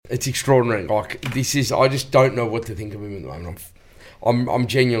It's extraordinary. Like, this is... I just don't know what to think of him at the moment. I'm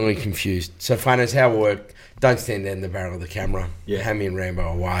genuinely confused. So, Flanners, how it work? Don't stand there in the barrel of the camera. Yeah. Hammy and Rambo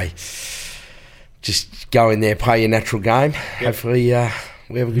away. Just go in there, play your natural game. Yep. Hopefully,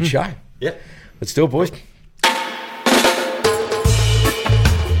 we have a good show. Yeah. Let's do it, boys.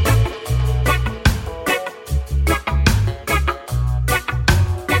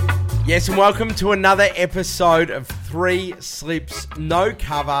 Yes, and welcome to another episode of Three Slips, No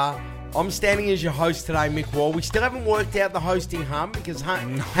Cover. I'm standing as your host today, Mick Wall. We still haven't worked out the hosting hum because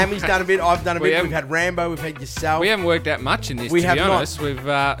Hammy's done a bit, I've done a bit. We've had Rambo, we've had yourself. We haven't worked out much in this, to be honest.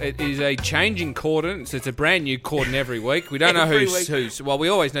 It is a changing cordon. It's a brand new cordon every week. We don't know who's. Well, we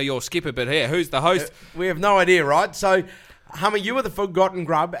always know you're skipper, but here, who's the host? We have no idea, right? So, Hummer, you were the forgotten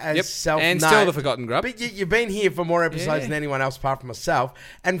grub as self-named. And still the forgotten grub. But you've been here for more episodes than anyone else apart from myself.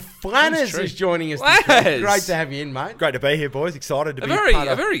 And Flanners is joining us this week. Great to have you in, mate. Great to be here, boys. Excited to be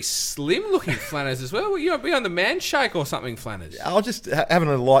a very slim-looking Flanners as well. You're on the man shake or something, Flanners. I'll just having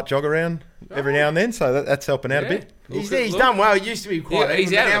a light jog around every now and then, so that's helping out a bit. He's done well. He used to be quite...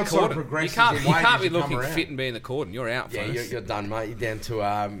 he's out of the cordon. You can't be looking fit and be in the cordon. You're out, Flanners. Yeah, you're done, mate. You're down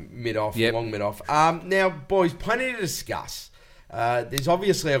to mid-off, long mid-off. Now, boys, plenty to discuss. There's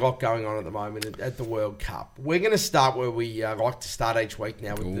obviously a lot going on at the moment at the World Cup. We're going to start where we like to start each week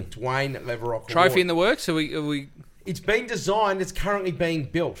now with the Dwayne Leverock Award. Trophy in the works? Are we... It's been designed. It's currently being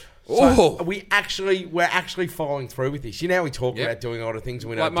built. So we're actually following through with this. You know, we talk about doing a lot of things and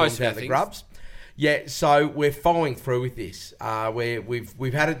we don't talk about the Grubs. Yeah, so we're following through with this.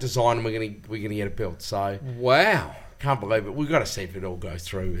 We've had it designed and we're gonna get it built. So wow. Can't believe it. We've got to see if it all goes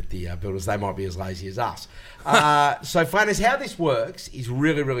through with the builders. They might be as lazy as us. So, Flanners, how this works is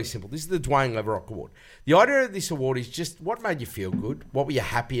really, really simple. This is the Dwayne Leverock Award. The idea of this award is just what made you feel good, what were you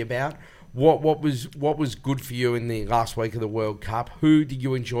happy about, what was good for you in the last week of the World Cup, who did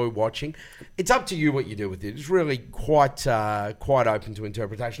you enjoy watching. It's up to you what you do with it. It's really quite open to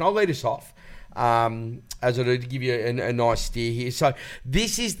interpretation. I'll lead us off. As I do to give you a nice steer here. So,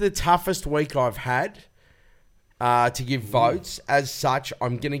 this is the toughest week I've had. To give votes. As such,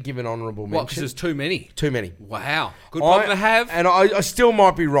 I'm going to give an honourable mention. What, because there's too many? Too many. Wow. Good problem to have. And I still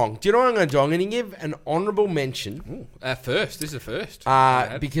might be wrong. Do you know what I'm going to do? I'm going to give an honourable mention. First. This is a first.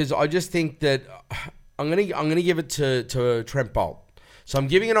 Because I just think that I'm going to give it to Trent Boult. So I'm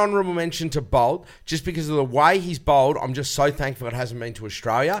giving an honourable mention to Boult just because of the way he's bowled. I'm just so thankful it hasn't been to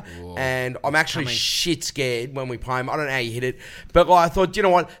Australia. Whoa. And I'm actually shit scared when we play him. I don't know how you hit it. But I thought, you know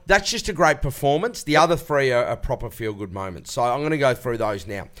what? That's just a great performance. The other three are proper feel-good moments. So I'm going to go through those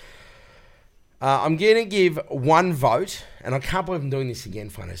now. I'm going to give one vote, and I can't believe I'm doing this again,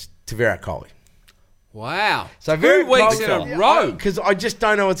 Flanners, to Virat Kohli. Wow. So 2 weeks in a row. Because I just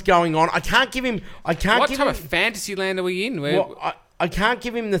don't know what's going on. I can't give him... What type of fantasy land are we in? I can't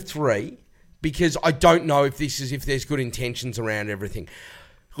give him the 3 because I don't know if there's good intentions around everything.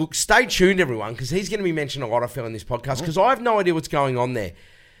 Look, stay tuned, everyone, because he's going to be mentioned a lot, I feel, in this podcast, because I have no idea what's going on there.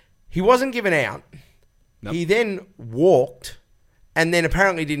 He wasn't given out. Nope. He then walked and then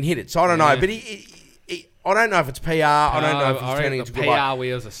apparently didn't hit it. So I don't know. But I don't know if it's PR. I don't know if he's turning into good PR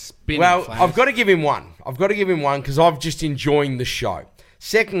wheels are spinning. Well, I've got to give him one. Because I've just enjoying the show.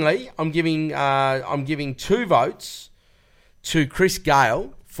 Secondly, I'm giving 2 votes to Chris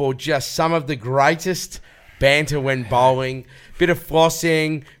Gale for just some of the greatest banter when bowling, bit of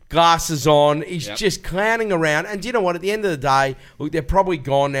flossing, glasses on. He's just clowning around. And do you know what? At the end of the day, look, they're probably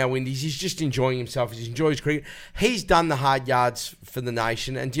gone now, Windies. He's just enjoying himself. He enjoys cricket. He's done the hard yards for the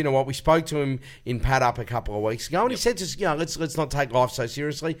nation. And do you know what? We spoke to him in Pad Up a couple of weeks ago, and he said to us, let's not take life so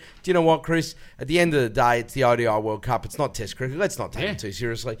seriously. Do you know what, Chris? At the end of the day, it's the ODI World Cup. It's not Test cricket. Let's not take it too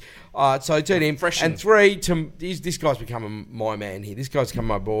seriously. So 2 to him. And 3 to... This guy's becoming my man here. This guy's become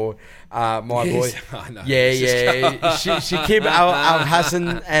my boy. Boy. I know. Yeah. Shakib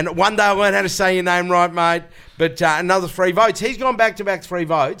Al-Hassan. And one day I'll learn how to say your name right, mate. But another 3 votes. He's gone back-to-back 3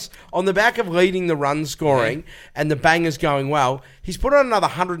 votes. On the back of leading the run scoring and the bangers going well, he's put on another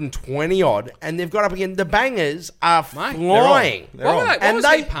 120-odd, and they've got up again. The bangers are flying. What was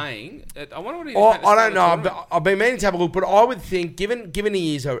he paying? I wonder what he was paying. I don't know. I've been meaning to have a look, but I would think, given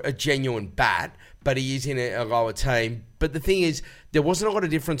he is a genuine bat, but he is in a lower team. But the thing is, there wasn't a lot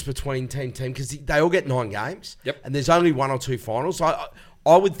of difference between team because they all get 9 games. Yep. And there's only 1 or 2 finals. So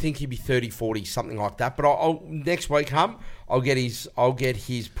I would think he'd be 30, 40, something like that. But I'll next week, I'll get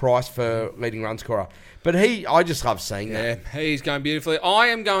his price for leading run scorer. But I just love seeing that. Yeah, he's going beautifully. I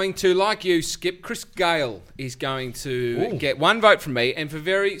am going to, like you, Skip. Chris Gale is going to get 1 vote from me, and for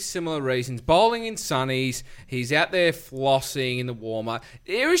very similar reasons. Bowling in sunnies, he's out there flossing in the warmer.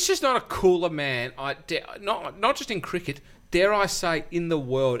 There is just not a cooler man, not just in cricket, dare I say, in the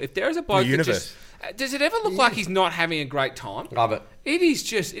world. If there is a bloke that universe. does it ever look like he's not having a great time? Love it. It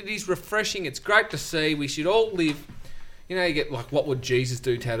is refreshing. It's great to see. We should all live. You know, you get like, what would Jesus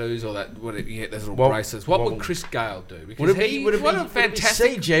do tattoos or that? You get those little bracelets. What would Chris Gale do? Because would it be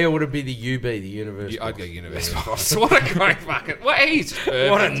fantastic CG, or would it be the UB, the Universe? I'd go Universe Boss. What a great fucking... Well, he's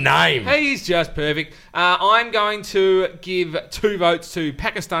perfect. What a name. He's just perfect. I'm going to give 2 votes to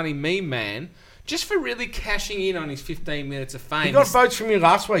Pakistani Meme Man just for really cashing in on his 15 minutes of fame. He got votes from you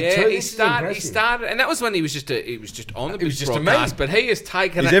last week too. He started, and that was when he was just on the broadcast. But he has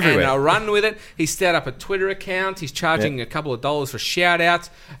taken it everywhere. and run with it. He's set up a Twitter account. He's charging a couple of dollars for shout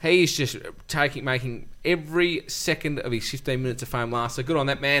outs. He's just making every second of his 15 minutes of fame last. So good on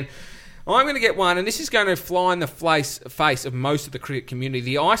that man. I'm going to get one, and this is going to fly in the face of most of the cricket community.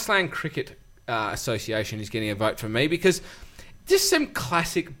 The Iceland Cricket Association is getting a vote from me because just some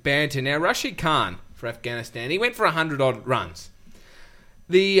classic banter. Now, Rashid Khan for Afghanistan, he went for 100-odd runs.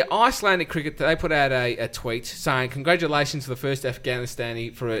 The Icelandic cricket, they put out a tweet saying, congratulations to the first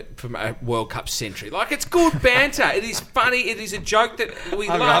Afghanistani from a World Cup century. Like, it's good banter. It is funny. It is a joke that we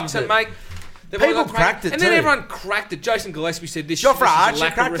love to make. People cracked it and too. then everyone cracked it. Jason Gillespie said this. Joffre this is a Archer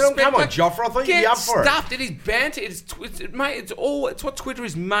lack cracked of it. respect. Come on, Joffre. I thought you'd be up for stuffed. It is banter. It's what Twitter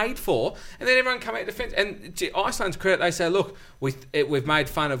is made for. And then everyone come out defence. And to Iceland's credit, they say, look, we've made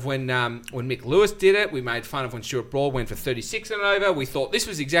fun of when Mick Lewis did it. We made fun of when Stuart Broad went for 36 and over. We thought this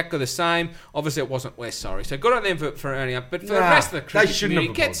was exactly the same. Obviously, it wasn't. We're sorry. So good on them for earning up. But for the rest of the cricket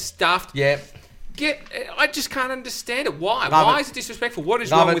community, get stuffed. Yeah. I just can't understand it. Why? Why is it disrespectful? What is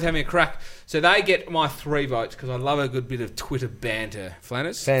wrong with having a crack? So they get my 3 votes because I love a good bit of Twitter banter.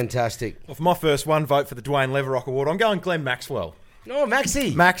 Flanners? Fantastic. Well, for my first 1 vote for the Dwayne Leverock Award, I'm going Glenn Maxwell. Oh,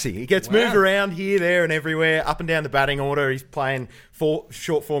 Maxie. He gets moved around here, there and everywhere, up and down the batting order. He's playing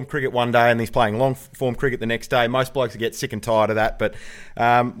short-form cricket one day and he's playing long-form cricket the next day. Most blokes get sick and tired of that. But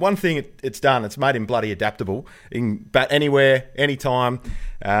one thing it's done, it's made him bloody adaptable. He can bat anywhere, anytime.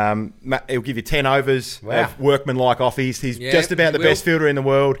 He'll give you 10 overs of workmanlike offies. He's just about the best fielder in the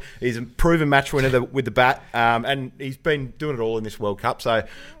world. He's a proven match winner with the bat. And he's been doing it all in this World Cup. So,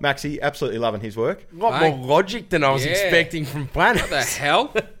 Maxie, absolutely loving his work. A lot more logic than I was expecting from Flanners. What the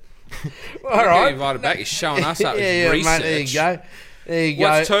hell? All right. Invited back. He's showing us up his research. Mate, there you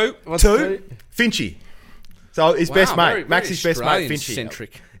go. What's 2? Finchy. So his best mate, very Maxie's best mate, Finchy.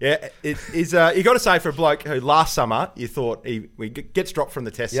 Centric. Yeah, you got to say for a bloke who last summer you thought he gets dropped from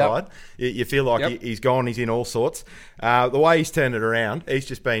the Test side, you feel like he's gone, he's in all sorts. The way he's turned it around, he's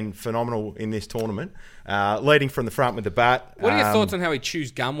just been phenomenal in this tournament, leading from the front with the bat. What are your thoughts on how he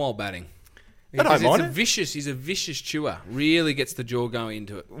chews gum while batting? I don't mind it. He's a vicious chewer. Really gets the jaw going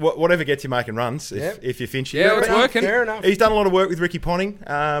into it. Whatever gets you making runs, if you're Finchy. Yeah, it's working. Fair enough. He's done a lot of work with Ricky Ponting,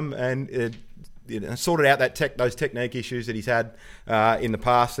 and sorted out those technique issues that he's had in the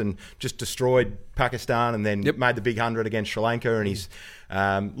past, and just destroyed Pakistan, and then made the big 100 against Sri Lanka, and he's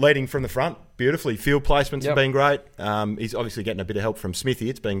leading from the front beautifully. Field placements have been great. He's obviously getting a bit of help from Smithy.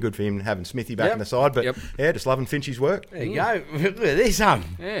 It's been good for him having Smithy back in the side, but just loving Finchy's work. There you go. Look at this.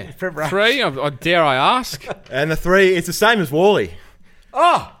 3, dare I ask? And the 3, it's the same as Wally.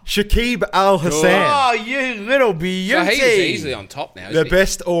 Oh, Shakib Al Hassan. Oh, you little beauty. So he's easily on top now, The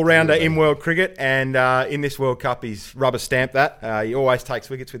best all-rounder in world cricket, and in this World Cup he's rubber stamped that. He always takes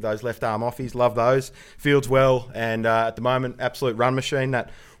wickets with those left-arm offies. Love those. Fields well, and at the moment, absolute run machine.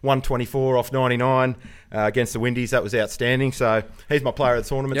 That 124 off 99 against the Windies, that was outstanding. So he's my player of the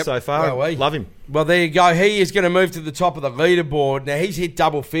tournament so far. Love him. Well, there you go. He is going to move to the top of the leaderboard. Now, he's hit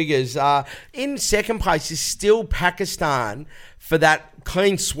double figures. In second place is still Pakistan for that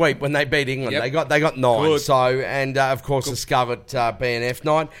clean sweep when they beat England. They got 9. Good. So, and of course the Scarlet BNF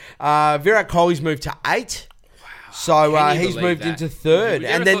 9. Virat Kohli's moved to 8. Wow. So he's moved into 3rd.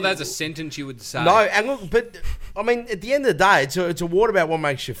 And then that's a sentence you would say. No, and look, but I mean, at the end of the day, it's a award about what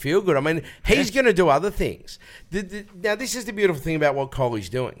makes you feel good. I mean, he's going to do other things. Now, this is the beautiful thing about what Kohli's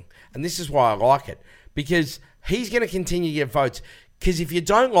doing, and this is why I like it, because he's going to continue to get votes. Because if you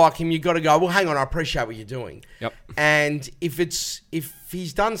don't like him, you've got to go, well, hang on, I appreciate what you're doing. Yep. And if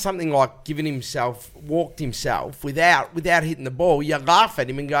he's done something like walked himself without hitting the ball, you laugh at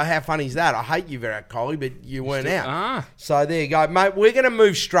him and go, how funny is that? I hate you, Virat Kohli, but you weren't out. So there you go, mate. We're going to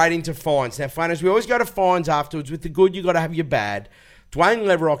move straight into fines. Now, Flanners, we always go to fines afterwards. With the good, you've got to have your bad. Dwayne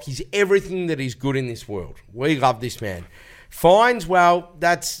Leverock is everything that is good in this world. We love this man. Fines, well,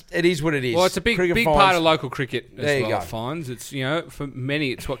 it is what it is. Well, it's a big Cricket big fines. part of local cricket as There you well. go. Fines. It's for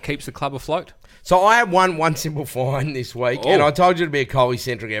many, it's what keeps the club afloat. So I had one simple fine this week, and I told you it'd be a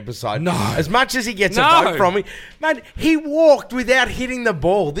Coley-centric episode. No. As much as he gets a vote from me, mate, he walked without hitting the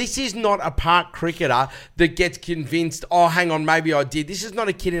ball. This is not a park cricketer that gets convinced, oh, hang on, maybe I did. This is not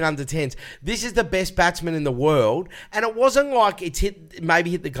a kid in under 10s. This is the best batsman in the world, and it wasn't like it's maybe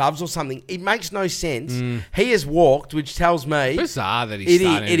hit the gloves or something. It makes no sense. He has walked, which tells me... Bizarre that he's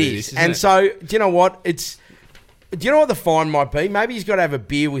starting to do this, and so, do you know what? Do you know what the fine might be? Maybe he's got to have a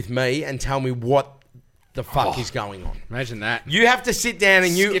beer with me and tell me what the fuck is going on. Imagine that. You have to sit down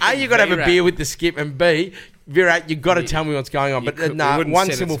and you got to have a beer with the skip, and B, Virat, you've got to tell me what's going on. But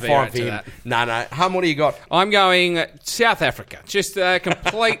one simple fine for him. No. Hum, what do you got? I'm going South Africa. Just a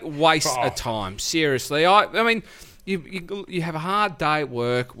complete waste of time. Seriously. I mean, you have a hard day at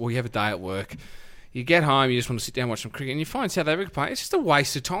work, or you have a day at work. You get home, you just want to sit down and watch some cricket, and you find South Africa playing. It's just a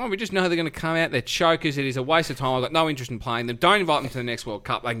waste of time. We just know they're going to come out. They're chokers. It is a waste of time. I've got no interest in playing them. Don't invite them to the next World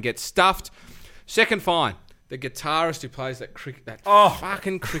Cup. They can get stuffed. Second fine, the guitarist who plays that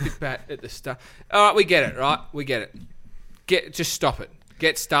fucking cricket bat at the start. All right, we get it, right? We get it. Just stop it.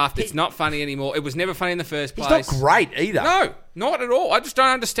 Get stuffed. It's not funny anymore. It was never funny in the first place. He's not great either. No, not at all. I just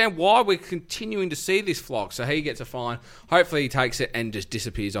don't understand why we're continuing to see this flog. So he gets a fine. Hopefully he takes it and just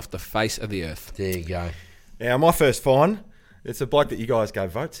disappears off the face of the earth. There you go. Now, my first fine, it's a bloke that you guys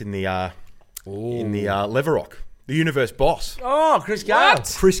gave votes in the Leverock. The universe boss. Oh, Chris Gale.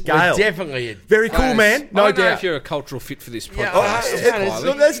 What? Chris Gale. Definitely it. Very cool, man. No I don't know doubt. if you're a cultural fit for this Yeah,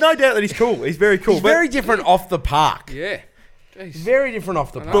 podcast. There's no doubt that he's cool. He's very cool. He's very different off the park. Yeah. Jeez. Very different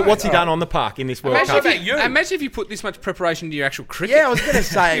off the park. But what's he done on the park in this World Cup? Imagine if you put this much preparation into your actual cricket. Yeah, I was going to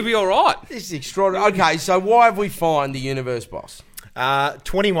say. You'd be all right. This is extraordinary. Okay, so why have we fined the universe boss?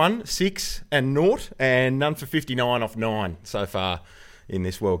 21, 6 and 0, and none for 59 off 9 so far in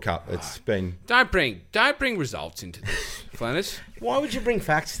this World Cup. It's been... Don't bring results into this, Flanners. Why would you bring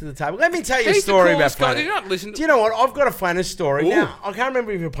facts to the table? Let me tell you a He's story the about coolest guy. Flanners. Did you not listen to... Do you know what? I've got a Flanners story. Ooh. Now, I can't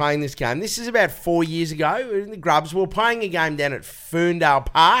remember if you're playing this game. This is about 4 years ago in the Grubs. We were playing a game down at Ferndale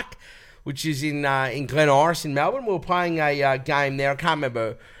Park, which is in Glen Iris in Melbourne. We were playing a game there. I can't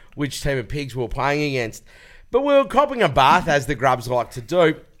remember which team of pigs we were playing against. But we were copping a bath, as the Grubs like to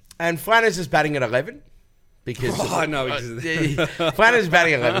do. And Flanners is batting at 11. Because I know. Flanners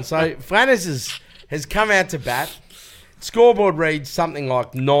batting 11. So Flanners has come out to bat. Scoreboard reads something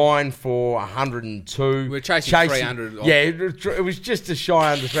like 9 for 102. We're chasing 300. Yeah, it was just a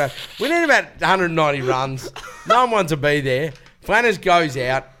shy under 300. We need about 190 runs. No one wants to be there. Flanners goes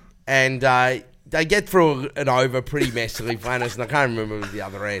out and they get through an over pretty messily, Flanners, and I can't remember the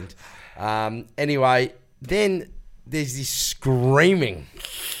other end. Anyway, then there's this screaming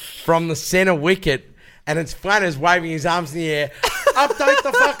from the centre wicket, and it's Flanners waving his arms in the air. Update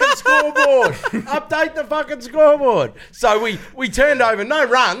the fucking scoreboard. Update the fucking scoreboard. So we turned over, no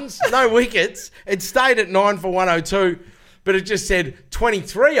runs, no wickets. It stayed at 9 for 102, but it just said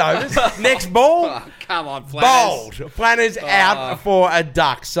 23 overs. Next ball. Oh, come on, Flanners. Bold. Flanners out for a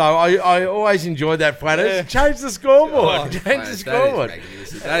duck. So I always enjoyed that, Flanners. Yeah. Change the scoreboard. Oh, Change the scoreboard.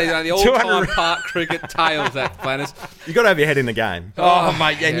 That is the all-time park cricket tales, that Flanners. You've got to have your head in the game. Oh,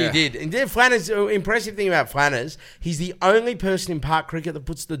 mate, and you did. And then Flanners, impressive thing about Flanners, he's the only person in park cricket that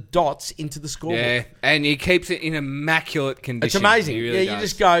puts the dots into the scoreboard. Yeah, and he keeps it in immaculate condition. It's amazing. He really you does.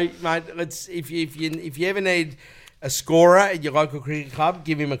 just go, mate, if you ever need a scorer at your local cricket club,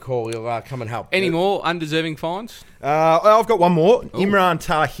 give him a call. He'll come and help. Any more undeserving fines? I've got one more. Imran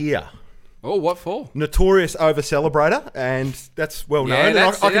Tahir. Oh, what for? Notorious over-celebrator, and that's well known. And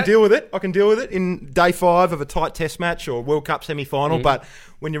that's- I can deal with it. I can deal with it in day 5 of a tight test match or World Cup semi-final, but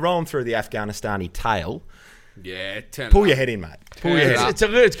when you're rolling through the Afghanistani tail, Yeah, pull your head in, mate. Pull your head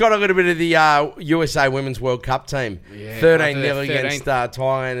in. It's got a little bit of the USA Women's World Cup team. Yeah, 13-0 13. against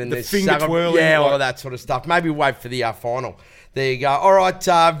Thailand. And The there's finger twirling. Yeah, all of that sort of stuff. Maybe wait for the final. There you go. All right,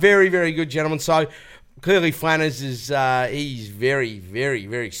 very, very good, gentlemen. So clearly Flanners is he's very, very,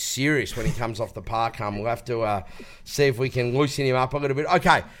 very serious when he comes off the park. We'll have to see if we can loosen him up a little bit.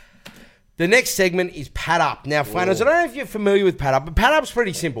 Okay. The next segment is Pad Up. Now, Flanners, I don't know if you're familiar with Pad Up, but Pad Up's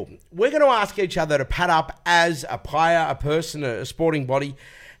pretty simple. We're going to ask each other to pad up as a player, a person, a sporting body,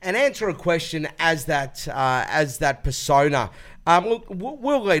 and answer a question as that persona.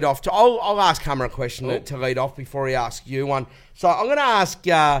 We'll lead off. I'll ask Hummer a question to lead off before he asks you one. So I'm going to ask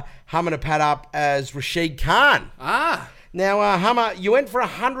Hummer to pad up as Rashid Khan. Now, Hummer, you went for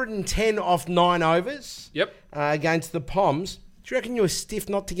 110 off 9 overs. Yep. Against the Poms. Do you reckon you were stiff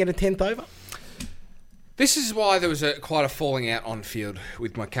not to get a 10th over? This is why there was quite a falling out on field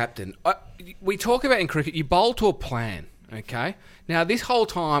with my captain. We talk about in cricket, you bowl to a plan, Okay. Now, this whole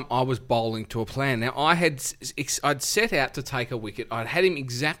time I was bowling to a plan. Now, I'd set out to take a wicket. I'd had him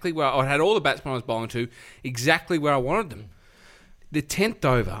exactly where I had all the batsmen I was bowling to exactly where I wanted them. The 10th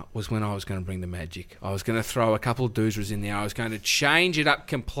over was when I was going to bring the magic. I was going to throw a couple of doosers in there. I was going to change it up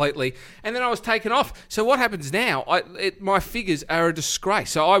completely, and then I was taken off. So what happens now? My figures are a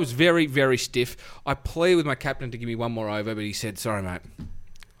disgrace. So I was very, very stiff. I pleaded with my captain to give me one more over, but he said, "Sorry, mate.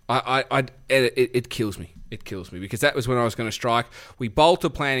 It kills me. It kills me," because that was when I was going to strike. We bowled to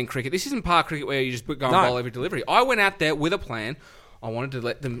plan in cricket. This isn't park cricket where you just go and bowl every delivery. I went out there with a plan. I wanted to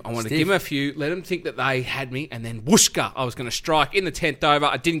give them a few, let them think that they had me, and then whooshka, I was going to strike in the 10th over.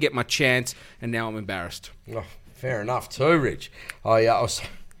 I didn't get my chance, and now I'm embarrassed. Oh, fair enough too, Rich. Oh, yeah, I was...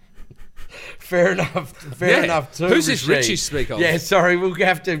 Fair enough too. Who's this Rich you speak of? Yeah, sorry, we'll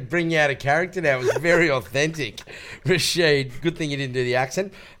have to bring you out of character now. It was very authentic. Rashid, good thing you didn't do the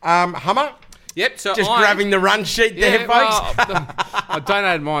accent. Hummer? Yep, so just grabbing the run sheet there, folks. I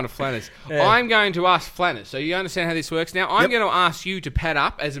donated mine to Flanners. Yeah. I'm going to ask Flanners. So you understand how this works now? I'm going to ask you to pad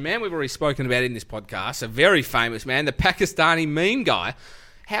up as a man we've already spoken about in this podcast, a very famous man, the Pakistani meme guy.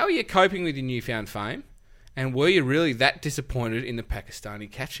 How are you coping with your newfound fame? And were you really that disappointed in the Pakistani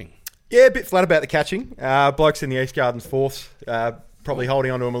catching? Yeah, a bit flat about the catching. Blokes in the East Gardens fourths, probably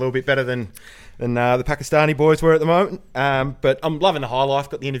holding on to them a little bit better than the Pakistani boys were at the moment. But I'm loving the high life.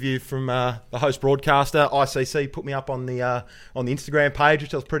 Got the interview from the host broadcaster. ICC put me up on the Instagram page,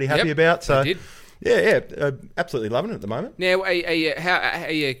 which I was pretty happy about. So I did. Yeah, absolutely loving it at the moment. Now, are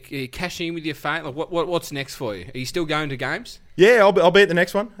you cashing in with your fame? Like, what's next for you? Are you still going to games? Yeah, I'll be at the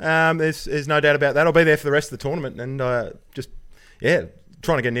next one. There's no doubt about that. I'll be there for the rest of the tournament, and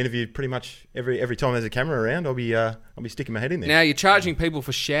trying to get an interview pretty much every time there's a camera around. I'll be sticking my head in there. Now, you're charging people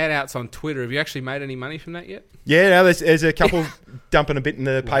for shout-outs on Twitter. Have you actually made any money from that yet? Yeah, no, there's a couple dumping a bit in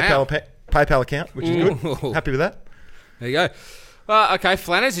the PayPal account, which is good. Happy with that. There you go. Okay,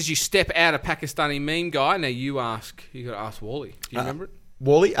 Flanners, as you step out of Pakistani meme guy, now you got to ask Wally. Do you remember it?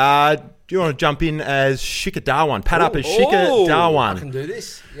 Wally, do you want to jump in as Shikhar Dhawan? Pad up as Shikhar Dhawan. I can do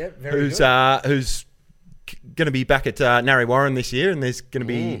this. Yeah, very good. Who's going to be back at Narre Warren this year, and there's going to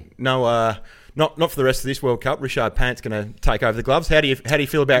be not for the rest of this World Cup. Richard Pant's going to take over the gloves. How do you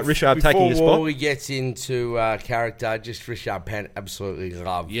feel about Richard taking your spot? Before Wally gets into character, just Richard Pant absolutely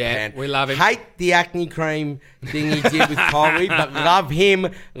love. Yeah, Pant. we love him. Hate the acne cream thing he did with Coley, but love him.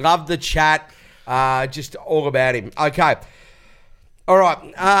 Love the chat. Just all about him. Okay. All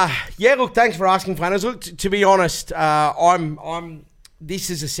right. Look, thanks for asking, Flanners. Look, to be honest,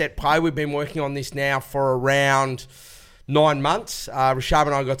 this is a set play. We've been working on this now for around 9 months. Rashab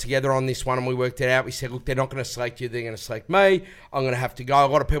and I got together on this one and we worked it out. We said, look, they're not going to select you. They're going to select me. I'm going to have to go. A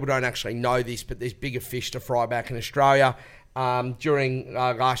lot of people don't actually know this, but there's bigger fish to fry back in Australia. During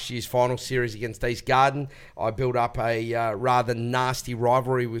last year's final series against East Garden, I built up a rather nasty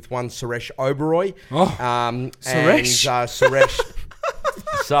rivalry with one Suresh Oberoi. Suresh? Suresh.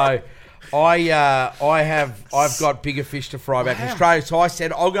 So... I've got bigger fish to fry back in Australia. So I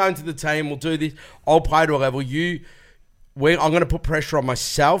said, I'll go into the team. We'll do this. I'll play to a level. I'm going to put pressure on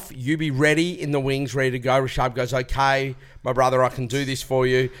myself. You be ready in the wings, ready to go. Rashab goes, okay, my brother, I can do this for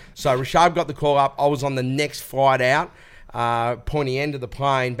you. So Rashab got the call up. I was on the next flight out, pointy end of the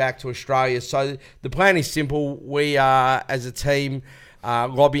plane back to Australia. So the plan is simple. We are, as a team,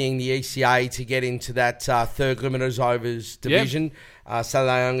 lobbying the ECA to get into that third limiters overs division.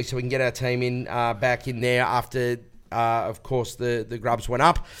 Saturday only, so we can get our team in back in there after, of course, the Grubs went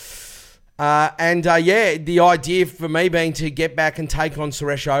up. The idea for me being to get back and take on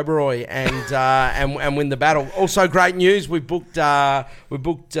Suresh Oberoi and win the battle. Also, great news: we booked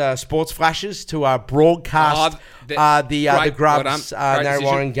Sports Flashes to broadcast the Grubs Narre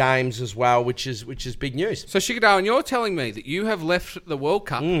Warren games as well, which is big news. So, Shikhar Dhawan, you're telling me that you have left the World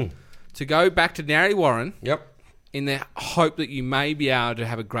Cup to go back to Narre Warren. Yep. In the hope that you may be able to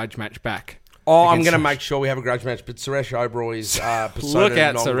have a grudge match back. Oh, I'm going to make sure we have a grudge match, but Suresh Oberoi's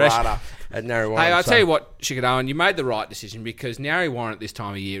persona non grata at Narre Warren. Hey, I'll tell you what, Shikhar Dhawan, you made the right decision because Narre Warren at this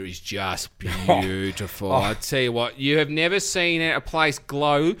time of year is just beautiful. I tell you what, you have never seen a place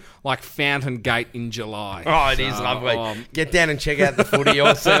glow like Fountain Gate in July. Oh, it is lovely. Get down and check out the footy.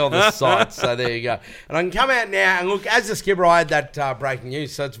 You'll see all the sights. So there you go. And I can come out now and look, as a skipper, I had that breaking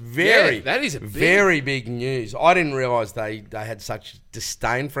news. So it's that is very big news. I didn't realise they had such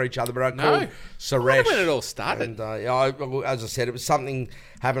disdain for each other, but I called Suresh. When it all started. And as I said, it was something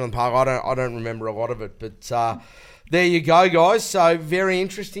happened on the park. I don't remember a lot of it, but there you go, guys. So very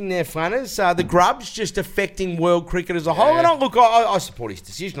interesting there, Flanners. The Grubs just affecting world cricket as a whole. And I support his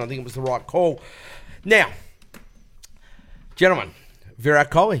decision. I think it was the right call. Now, gentlemen,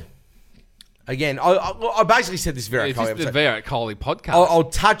 Virat Kohli. Again, I basically said this Virat Kohli This is episode. the Virat Kohli podcast. I'll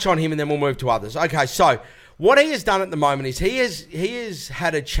touch on him and then we'll move to others. Okay, so what he has done at the moment is he has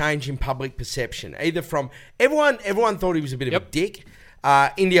had a change in public perception. Either from everyone thought he was a bit of a dick.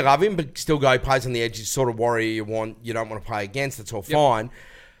 India love him, but still go, he plays on the edge, he's sort of warrior you don't want to play against, that's all fine.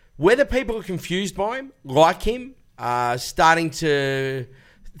 Whether people are confused by him, like him, starting to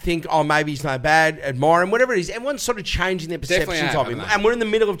think, oh, maybe he's no bad, admire him, whatever it is, everyone's sort of changing their perceptions of him. And we're in the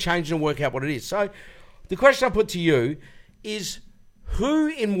middle of changing to work out what it is. So the question I put to you is, who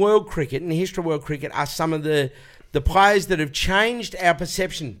in world cricket, in the history of world cricket, are some of the players that have changed our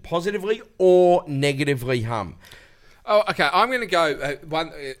perception positively or negatively, Hum? Oh, okay. I'm going to go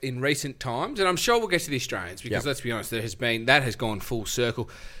one in recent times, and I'm sure we'll get to the Australians because let's be honest, that has gone full circle.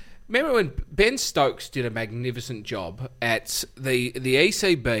 Remember when Ben Stokes did a magnificent job at the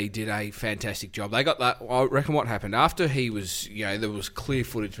ECB did a fantastic job. They got that. I reckon what happened after he was, there was clear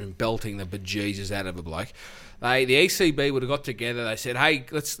footage of him belting the bejesus out of a bloke. The ECB would have got together. They said, "Hey,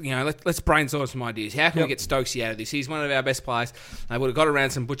 let's brainstorm some ideas. How can we get Stokesy out of this? He's one of our best players." They would have got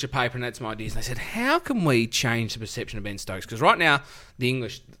around some butcher paper and had some ideas. And they said, "How can we change the perception of Ben Stokes? Because right now, the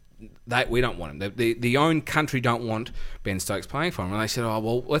English, we don't want him. The own country don't want Ben Stokes playing for him." And they said, "Oh,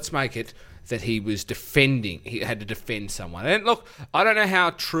 well, let's make it that he was defending. He had to defend someone." And look, I don't know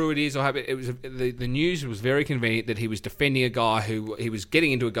how true it is. Or how it was. The news was very convenient that he was defending a guy he was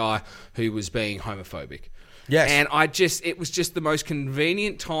getting into a guy who was being homophobic. Yes. And it was just the most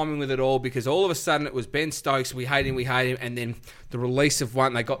convenient timing with it all because all of a sudden it was Ben Stokes, we hate him, and then the release of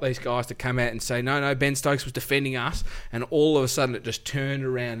one, they got these guys to come out and say, no, Ben Stokes was defending us, and all of a sudden it just turned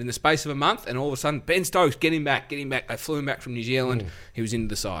around in the space of a month, and all of a sudden, Ben Stokes, get him back. They flew him back from New Zealand, He was into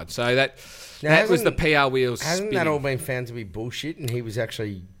the side. So that was the PR wheels Hasn't spinning. that all been found to be bullshit, and he was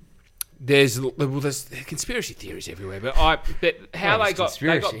actually... There's conspiracy theories everywhere, but how they got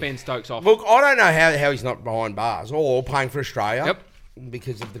Ben Stokes off. Look, I don't know how he's not behind bars or playing for Australia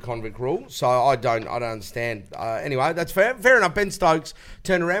because of the convict rule. So I don't understand. Anyway, that's fair. Fair enough. Ben Stokes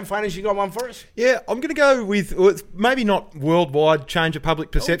turned around. Flanners, you got one for us? Yeah, I'm going to go with maybe not worldwide change of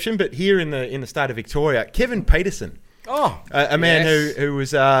public perception, but here in the state of Victoria, Kevin Peterson. Oh, a man who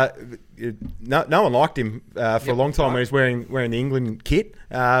was no one liked him for a long time when he was wearing the England kit.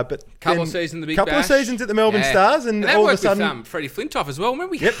 But couple of seasons at the Melbourne Stars, and all of a sudden with, Freddie Flintoff as well.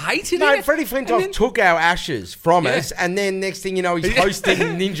 Remember we hated him. No, Freddie Flintoff took our ashes from us, and then next thing you know, he's hosting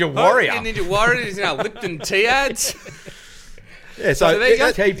Ninja Warrior. Ninja Warrior is now Lipton tea ads. Yeah, so there you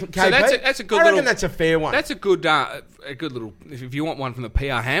go. That's a good I reckon little. That's a fair one. That's a good little. If you want one from the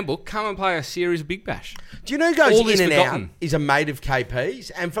PR handbook, come and play a series of Big Bash. Do you know who goes in and out is a mate of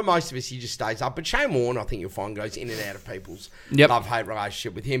KP's, and for most of us, he just stays up. But Shane Warne, I think you'll find, goes in and out of people's love-hate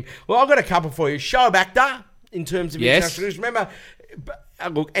relationship with him. Well, I've got a couple for you. Shoaib Akhtar, in terms of international news. Remember,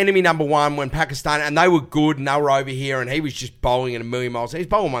 look, enemy number one when Pakistan, and they were good, and they were over here, and he was just bowling at 1,000,000 miles. He's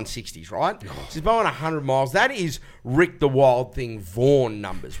bowling 160s, right? So he's bowling 100 miles. That is Rick the Wild Thing Vaughan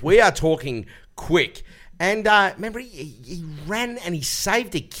numbers. We are talking quick. And remember, he ran and he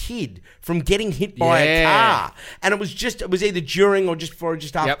saved a kid from getting hit by a car. And it was either during or just before or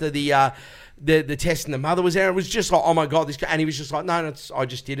just after the test, and the mother was there. It was just like, oh my God, this guy. And he was just like, no, I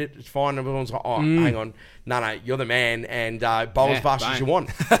just did it. It's fine. And everyone's like, oh, hang on. No, you're the man. And bowl as fast as you want.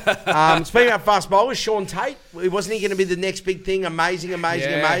 Speaking about fast bowlers, Sean Tate, wasn't he going to be the next big thing? Amazing.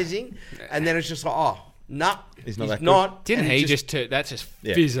 And then it's just like, oh, no. He's not. Didn't he just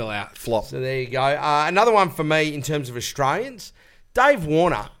fizzle out? Flop. So there you go. Another one for me in terms of Australians, Dave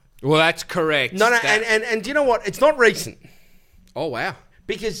Warner. Well, that's correct. No, and do you know what? It's not recent. Oh, wow.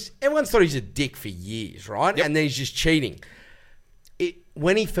 Because everyone's thought he's a dick for years, right? Yep. And then he's just cheating.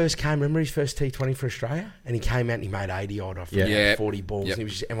 When he first came, remember his first T20 for Australia? And he came out and he made 80 odd off 40 balls. Yep. And he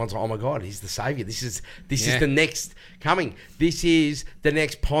was everyone's like, oh my God, he's the saviour. This is the next coming. This is the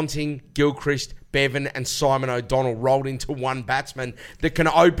next Ponting, Gilchrist, Bevan and Simon O'Donnell rolled into one batsman that can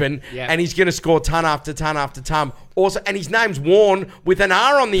open, and he's going to score ton after ton after ton. Also, and his name's Warren with an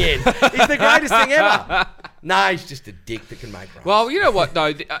R on the end. He's the greatest thing ever. No, he's just a dick that can make runs. Well, you know what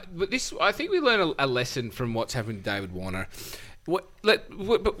though? I think we learned a lesson from what's happened to David Warner.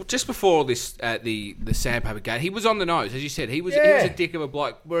 Just before all this, the sandpaper gate, he was on the nose, as you said. He was a dick of a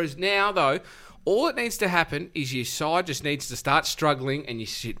bloke. Whereas now, though, all that needs to happen is your side just needs to start struggling, and you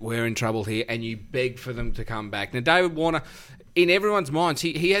sit, we're in trouble here, and you beg for them to come back. Now, David Warner, in everyone's minds,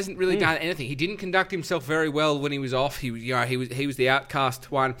 he hasn't really done anything. He didn't conduct himself very well when he was off. He was the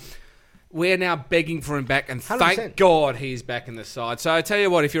outcast one. we're now begging for him back, and 100%. thank God he's back in the side. So I tell you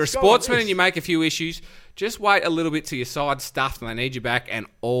what, if you're a sportsman and you make a few issues, just wait a little bit till your side's stuffed and they need you back, and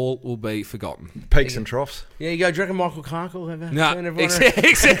all will be forgotten. Peaks and troughs. Yeah, you go. Do you reckon Michael Clark will ever turn No, everyone around?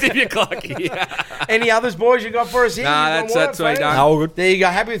 except if you're Clarky. Any others, boys, you got for us here? Nah, that's what I done. All good. There you go.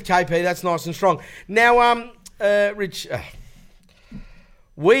 Happy with KP. That's nice and strong. Now, Rich,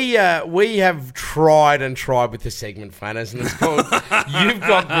 we have tried and tried with the segment, Flanners, and it's called You've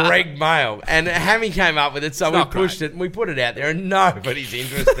Got Greg Mail. And Hammy came up with it, so we pushed it and we put it out there, and nobody's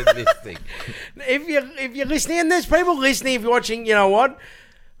interested in this thing. If you're listening, and there's people listening, if you're watching, you know what?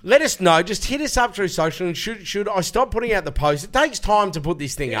 Let us know. Just hit us up through social. And should I stop putting out the post? It takes time to put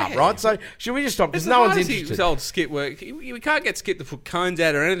this thing up, right? So should we just stop? Because no one's interested. His old skit work. We can't get Skip to put cones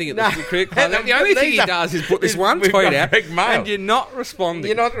out or anything at the cricket club. The only thing he does is put this one tweet out, and you're not responding.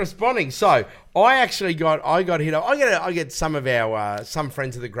 You're not responding. So I actually got hit up. I get some of our some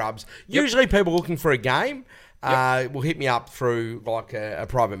friends of the Grubs. Usually people looking for a game. Will hit me up through like a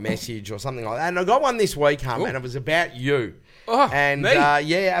private message or something like that. And I got one this week, Hummer, and it was about you. Oh, and me?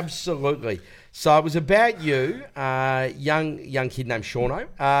 Yeah, absolutely. So it was about you, young kid named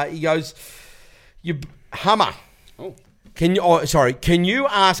Shauno. He goes, Hummer. Oh. Can you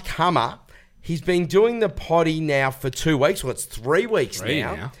ask Hummer? He's been doing the potty now for 2 weeks. Well, it's 3 weeks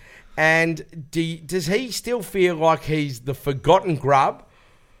now. And does he still feel like he's the forgotten grub?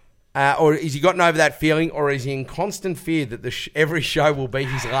 Or has he gotten over that feeling, or is he in constant fear that every show will be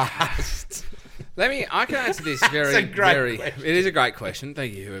his last? I can answer this very. It is a great question.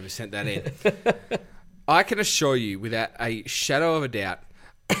 Thank you, whoever sent that in. I can assure you, without a shadow of a doubt,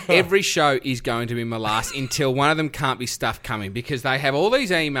 every show is going to be my last until one of them can't be stuffed coming, because they have all these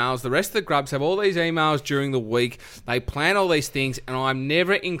emails. The rest of the Grubs have all these emails during the week. They plan all these things, and I'm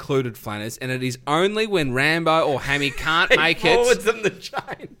never included, Flanners. And it is only when Rambo or Hammy can't make it. Forwards them the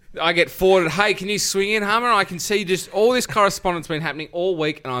chain. I get forwarded, hey, can you swing in, Hummer? I can see just all this correspondence been happening all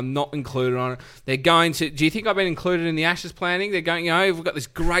week, and I'm not included on it. They're going to... Do you think I've been included in the Ashes planning? They're going, we've got this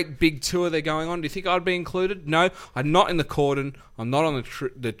great big tour they're going on. Do you think I'd be included? No, I'm not in the cordon. I'm not on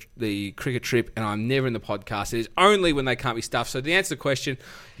the cricket trip, and I'm never in the podcast. It is only when they can't be stuffed. So to answer the question,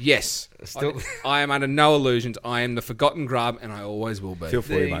 yes. I am under no illusions. I am the forgotten grub, and I always will be. Feel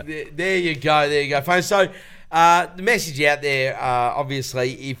for you, mate. There you go, folks. So the message out there,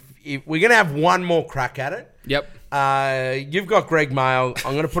 obviously, if we're going to have one more crack at it. Yep. You've got Greg Mail.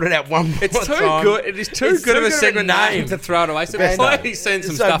 I'm going to put it out one more time. It's too good. It is too good of a segment name to throw it away. So please send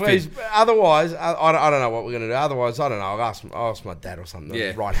some stuff in. Otherwise, I don't know what we're going to do. Otherwise, I don't know. I'll ask my dad or something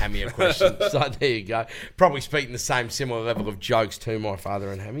to write Hammy a question. So there you go. Probably speaking the same similar level of jokes to my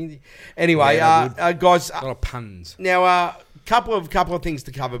father and Hammy. Anyway, guys. A lot of puns. Now, a couple of things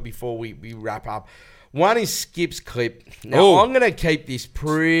to cover before we wrap up. One is Skip's clip. Now, I'm going to keep this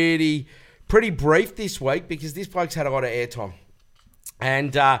pretty brief this week because this bloke's had a lot of airtime.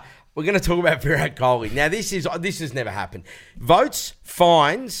 And we're going to talk about Virat Kohli. Now, this has never happened. Votes,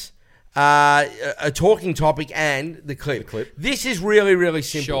 fines, a talking topic, and the clip. This is really, really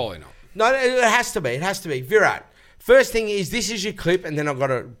simple. Surely not. No, it has to be. It has to be. Virat, first thing is this is your clip, and then I've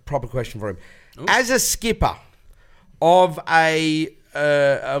got a proper question for him. Ooh. As a skipper of a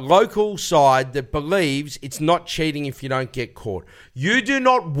local side that believes it's not cheating if you don't get caught, you do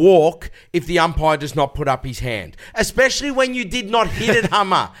not walk if the umpire does not put up his hand, especially when you did not hit it,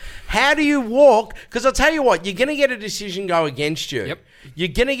 Hummer. How do you walk? Because I'll tell you what, you're going to get a decision go against you. Yep. You're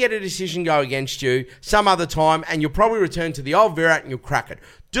going to get a decision go against you some other time, and you'll probably return to the old Virat and you'll crack it.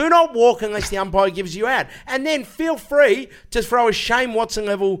 Do not walk unless the umpire gives you out. And then feel free to throw a Shane Watson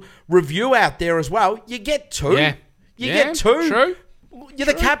level review out there as well. You get two. Yeah. You get two. True. You're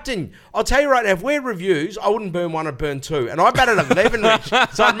the captain. I'll tell you right now, if we're reviews, I wouldn't burn one, I'd burn two. And I batted 11, Rich,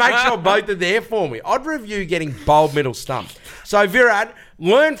 so I'd make sure both are there for me. I'd review getting bowled middle stump. So, Virat,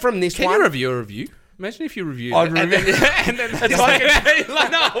 learn from this one. Can you review a review? Imagine if you reviewed I'd review. And then it's like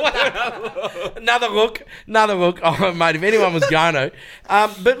another look. Oh, mate, if anyone was going to.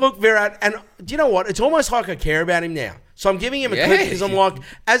 But look, Virat, and do you know what? It's almost like I care about him now. So I'm giving him a clip because I'm like,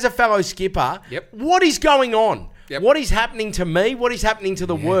 as a fellow skipper, what is going on? Yep. What is happening to me? What is happening to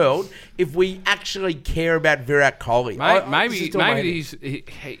the world if we actually care about Virat Kohli?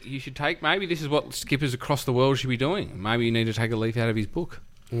 You should take. Maybe this is what skippers across the world should be doing. Maybe you need to take a leaf out of his book.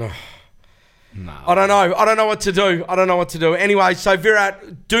 No. I don't know what to do. Anyway, so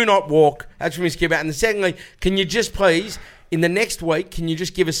Virat, do not walk. That's from his skipper. And secondly, can you just please, in the next week, can you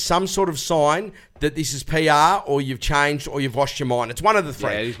just give us some sort of sign that this is PR or you've changed or you've lost your mind? It's one of the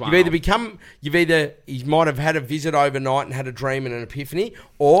three. Yeah, it is one. He might have had a visit overnight and had a dream and an epiphany,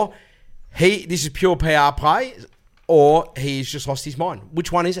 or this is pure PR play, or he's just lost his mind. Which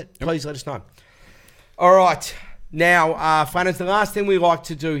one is it? Please let us know. All right. Now, Flanners, the last thing we like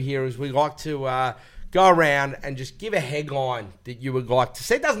to do here is we like to go around and just give a headline that you would like to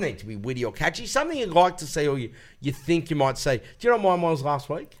see. It doesn't need to be witty or catchy. Something you'd like to see or you think you might see. Do you know what mine was last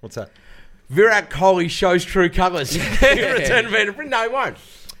week? What's that? Virat Kohli shows true colours. Return of Peter. No, he won't.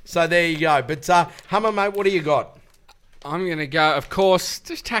 So there you go. But Hummer, mate, what do you got? I'm going to go, of course,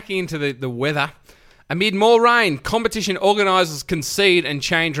 just tacking into the weather. Amid more rain, competition organisers concede and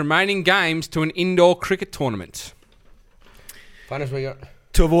change remaining games to an indoor cricket tournament. Flanners, what you got?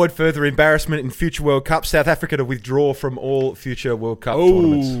 To avoid further embarrassment in future World Cups, South Africa to withdraw from all future World Cup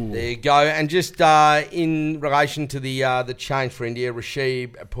tournaments. There you go. And just in relation to the change for India,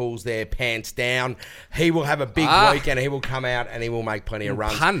 Rashid pulls their pants down. He will have a big week and he will come out and he will make plenty of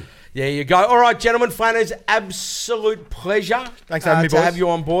runs. Pun. There you go. All right, gentlemen, Flanners, absolute pleasure. Thanks for having me, to boys. have you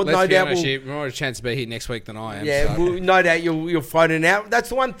on board. Let's no be doubt honest, you've more of a chance to be here next week than I am. Yeah, so. no doubt you'll float in out. That's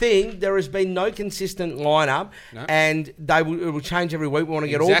the one thing. There has been no consistent lineup, and it will change every week. We want to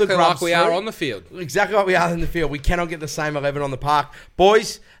get all the grubs like we are on the field. Exactly like we are in the field. We cannot get the same 11 on the park.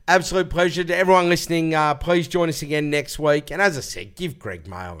 Boys, absolute pleasure. To everyone listening, please join us again next week. And as I said, give Greg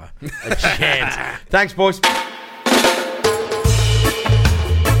Mail a chance. Thanks, boys.